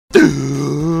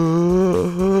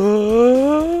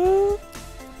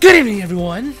Good evening,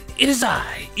 everyone. It is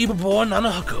I, Eibbor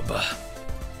Nanahcub.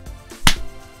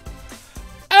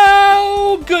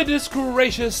 Oh, goodness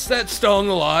gracious, that stung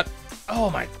a lot. Oh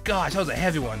my gosh, that was a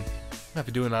heavy one. I'm gonna have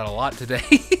to be doing that a lot today.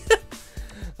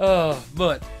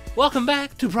 But welcome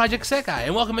back to Project Sekai,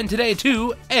 and welcome in today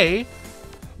to a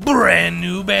brand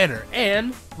new banner,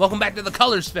 and welcome back to the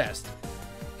Colors Fest.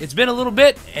 It's been a little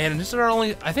bit, and this is our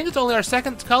only, I think it's only our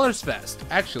second Colors Fest,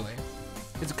 actually.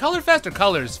 It's a Color Fest or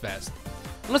Colors Fest?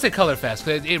 I'm gonna say Color Fest,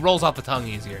 because it rolls off the tongue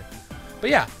easier. But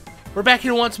yeah, we're back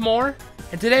here once more,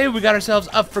 and today we got ourselves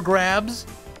up for grabs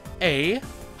a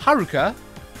Haruka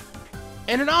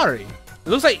and an Ari. It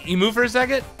looks like Emu for a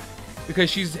second, because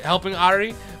she's helping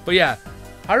Ari. But yeah,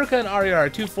 Haruka and Ari are our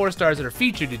two 4-stars that are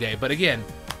featured today. But again,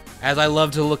 as I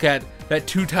love to look at that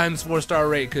 2 times 4-star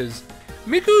rate, because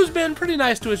Miku's been pretty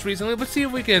nice to us recently. Let's see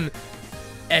if we can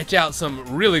etch out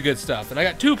some really good stuff. And I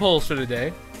got 2 polls for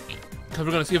today, because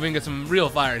we're going to see if we can get some real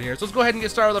fire in here. So let's go ahead and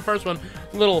get started with the first one.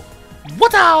 A little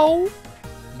Watow!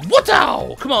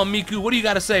 Watow! Come on, Miku, what do you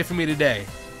got to say for me today?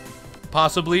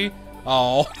 Possibly,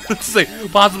 oh, let's say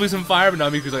possibly some fire, but no,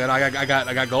 Miku's like, I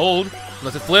got gold,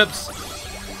 unless it flips.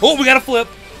 Oh, we got a flip.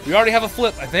 We already have a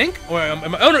flip, I think. Or,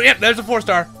 oh no, yeah, there's a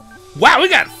 4-star. Wow, we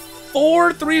got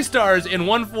 4 3-stars in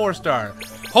 1 4-star.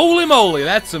 Holy moly,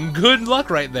 that's some good luck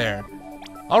right there.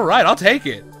 All right, I'll take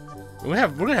it. We're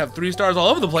gonna have 3 stars all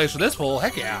over the place for this poll.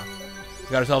 Heck yeah. We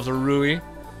got ourselves a Rui.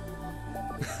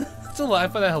 It's a lot. I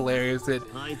find that hilarious that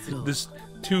this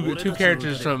two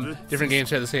characters from different games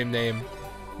share the same name,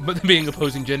 but them being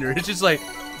opposing gender. It's just like,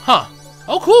 huh?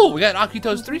 Oh, cool. We got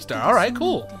Akito's 3-star. All right,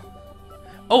 cool.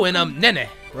 Oh, and Nene,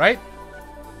 right?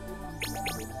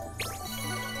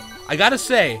 I gotta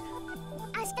say,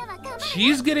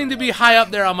 she's getting to be high up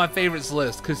there on my favorites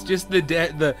list, because just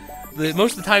the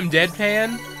most of the time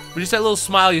deadpan, but just that little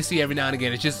smile you see every now and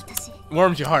again, it just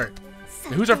warms your heart.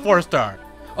 And who's our 4-star?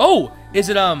 Oh, is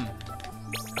it oh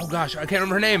gosh, I can't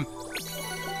remember her name.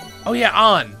 Oh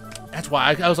yeah, An. That's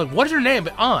why I was like, what is her name?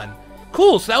 But An.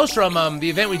 Cool. So that was from the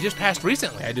event we just passed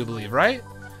recently, I do believe, right?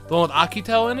 The one with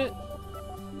Akito in it.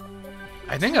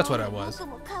 I think that's what it was.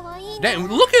 Dang,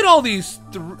 look at all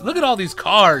these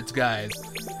cards, guys.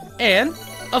 And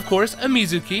of course, a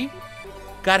Mizuki.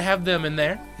 Gotta have them in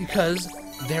there because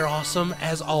they're awesome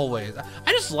as always.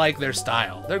 I just like their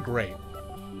style. They're great.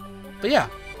 But yeah,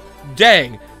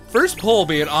 dang, first pull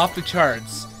being off the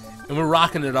charts, and we're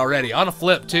rocking it already on a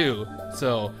flip too.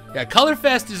 So yeah, Color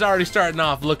Fest is already starting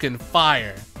off looking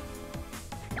fire.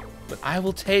 But I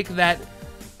will take that.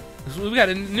 We've got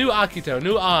a new Akito,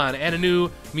 new An, and a new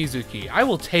Mizuki. I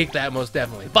will take that most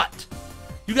definitely. But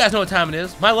you guys know what time it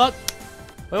is. My luck.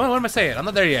 Wait, what am I saying? I'm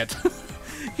not there yet.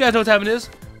 You guys know what time it is.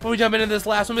 Before we jump into this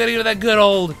last one, we gotta get to that good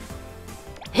old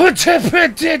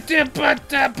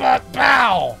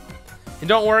bow. And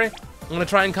don't worry, I'm gonna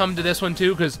try and come to this one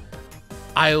too, because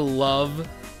I love.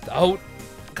 Oh,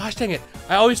 gosh dang it!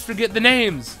 I always forget the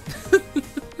names.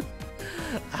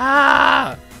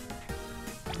 I'll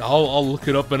look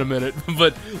it up in a minute,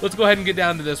 but let's go ahead and get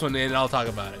down to this one and I'll talk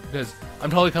about it, because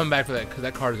I'm totally coming back for that, because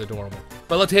that card is adorable.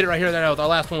 But let's hit it right here now with our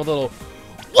last one with a little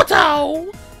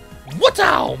Watow!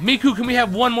 Watow! Miku, can we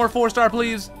have one more 4-star,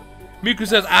 please? Miku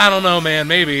says, I don't know, man,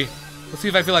 maybe. Let's see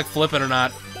if I feel like flipping or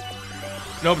not.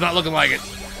 Nope, not looking like it.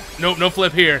 Nope, no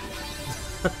flip here.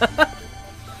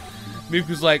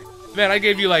 Miku's like, man, I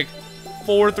gave you like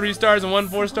 4 3-stars and 1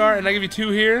 4-star, and I give you 2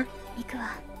 here.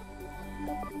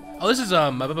 Oh, this is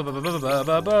oh,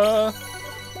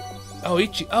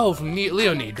 from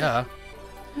Leonie, duh.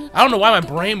 I don't know why my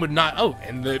brain would not. Oh,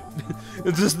 and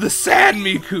it's just the sad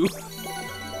Miku.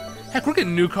 Heck, we're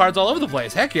getting new cards all over the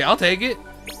place. Heck yeah, I'll take it.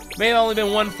 May have only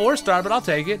been 1 4-star, but I'll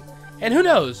take it. And who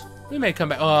knows? We may come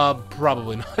back.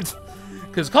 Probably not.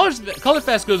 Because Color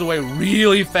Fest goes away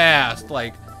really fast.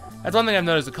 Like, that's one thing I've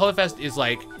noticed. The Color Fest is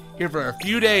like here for a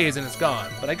few days and it's gone.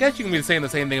 But I guess you can be saying the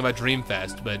same thing about Dream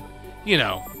Fest. But you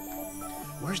know,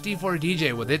 where's D4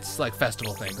 DJ with its like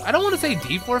festival things? I don't want to say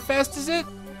D4 Fest, is it?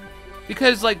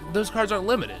 Because like those cards aren't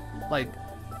limited. Like,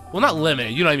 well, not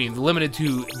limited. You know what I mean? Limited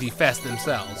to the fest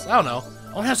themselves. I don't know.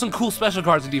 I want to have some cool special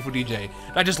cards in D4 DJ,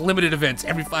 not just limited events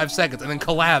every 5 seconds and then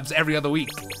collabs every other week.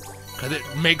 Because it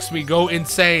makes me go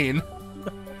insane.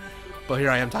 But here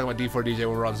I am talking about D4 DJ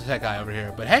when we're on Sekai over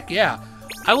here. But heck yeah,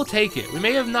 I will take it. We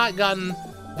may have not gotten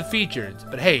the featured,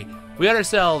 but hey, we got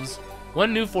ourselves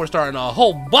 1 new 4-star and a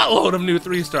whole buttload of new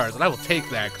 3-stars, and I will take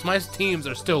that because my teams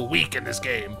are still weak in this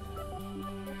game.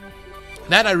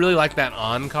 That I really like that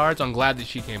An card, so I'm glad that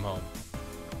she came home.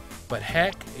 But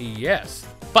heck yes.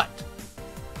 But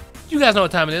you guys know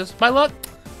what time it is. My luck,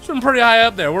 it's been pretty high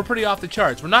up there. We're pretty off the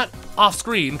charts. We're not off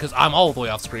screen because I'm all the way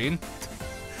off screen.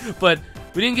 But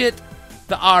We didn't get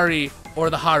the Ari or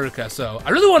the Haruka, so I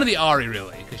really wanted the Ari,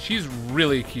 really, because she's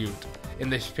really cute in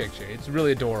this picture. It's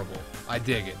really adorable. I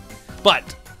dig it. But,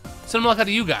 send them luck out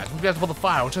to you guys. What you guys to pull the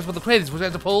fire? What you guys to pull the crazies? What you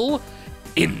guys to pull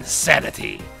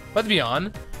insanity? About to be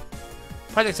on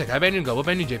Project Sekai, Banyu Go,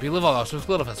 Banyu JP, Live All Out,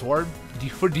 COLORFEST Award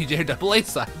for DJ AA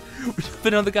side. We're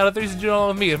jumping on the count of 3 since you're all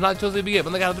with me. If not, totally be it.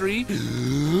 On the count of 3,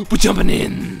 we're jumping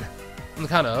in. On the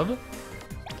count of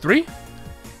 3,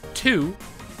 2,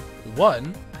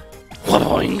 1.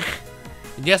 Boink.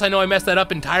 And yes, I know I messed that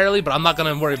up entirely, but I'm not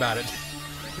gonna worry about it.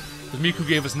 Because Miku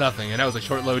gave us nothing, and that was a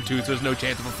short load too, so there's no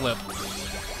chance of a flip.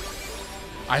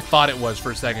 I thought it was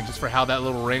for a second, just for how that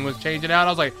little ring was changing out. I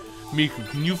was like, Miku,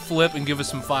 can you flip and give us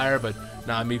some fire? But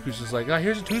nah, Miku's just like, oh,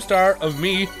 here's a 2-star of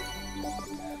me.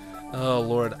 Oh,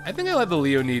 Lord. I think I let the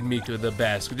Leonid Miku the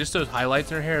best. Just those highlights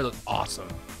in her hair look awesome.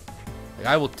 Like,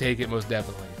 I will take it most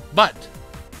definitely. But,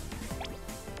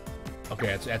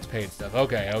 okay, that's paid stuff.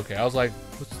 Okay. I was like,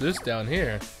 what's this down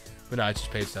here? But no, it's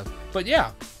just paid stuff. But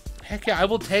yeah, heck yeah, I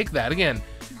will take that. Again,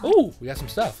 ooh, we got some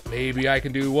stuff. Maybe I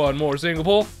can do one more single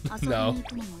pull. No.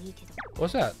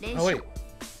 What's that? Oh, wait.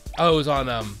 Oh, it was on,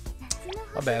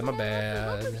 my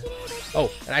bad.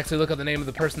 Oh, and actually look up the name of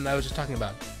the person that I was just talking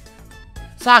about.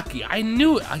 Saki. I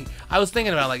knew it. I was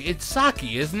thinking about, like, it's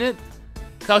Saki, isn't it?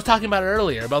 Because I was talking about it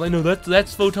earlier. About, like, no,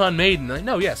 that's Photon Maiden. Like,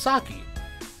 no, yeah, Saki.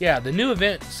 Yeah, the new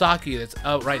event, Saki, that's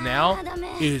out right now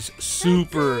is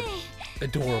super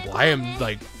adorable. I am,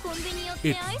 like,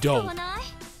 it's dope.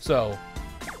 So,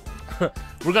 we're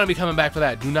going to be coming back for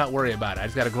that. Do not worry about it. I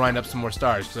just got to grind up some more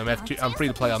stars because I'm free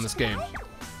to play on this game.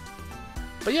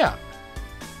 But yeah.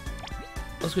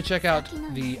 Let's go check out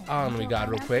the on we got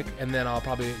real quick, and then I'll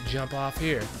probably jump off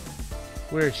here.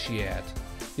 Where is she at?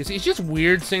 You see, it's just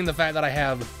weird seeing the fact that I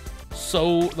have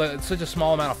such a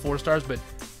small amount of 4 stars, but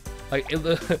like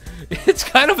it's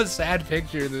kind of a sad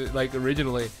picture. Like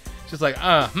originally, it's just like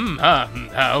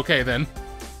okay then.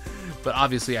 But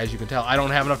obviously, as you can tell, I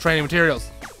don't have enough training materials.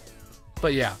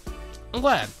 But yeah, I'm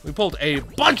glad we pulled a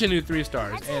bunch of new 3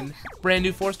 stars and brand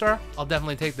new 4-star. I'll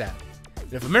definitely take that.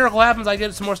 If a miracle happens, I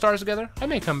get some more stars together, I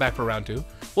may come back for round 2.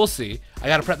 We'll see. I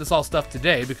gotta prep this all stuff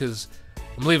today because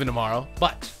I'm leaving tomorrow,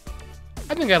 but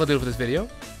I think that'll do it for this video.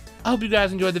 I hope you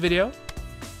guys enjoyed the video.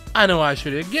 I know I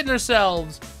should have. Getting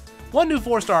ourselves 1 new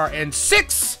 4-star and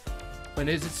 6! When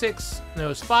is it 6? No,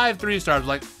 it's 5 3-stars,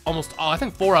 like almost all. I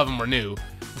think 4 of them were new.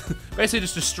 Basically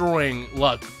just destroying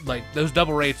luck. Like those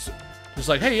double rates, just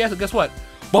like, hey, yes, guess what?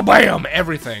 Ba-bam!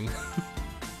 Everything.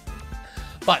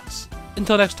 But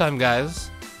until next time,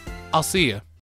 guys, I'll see you.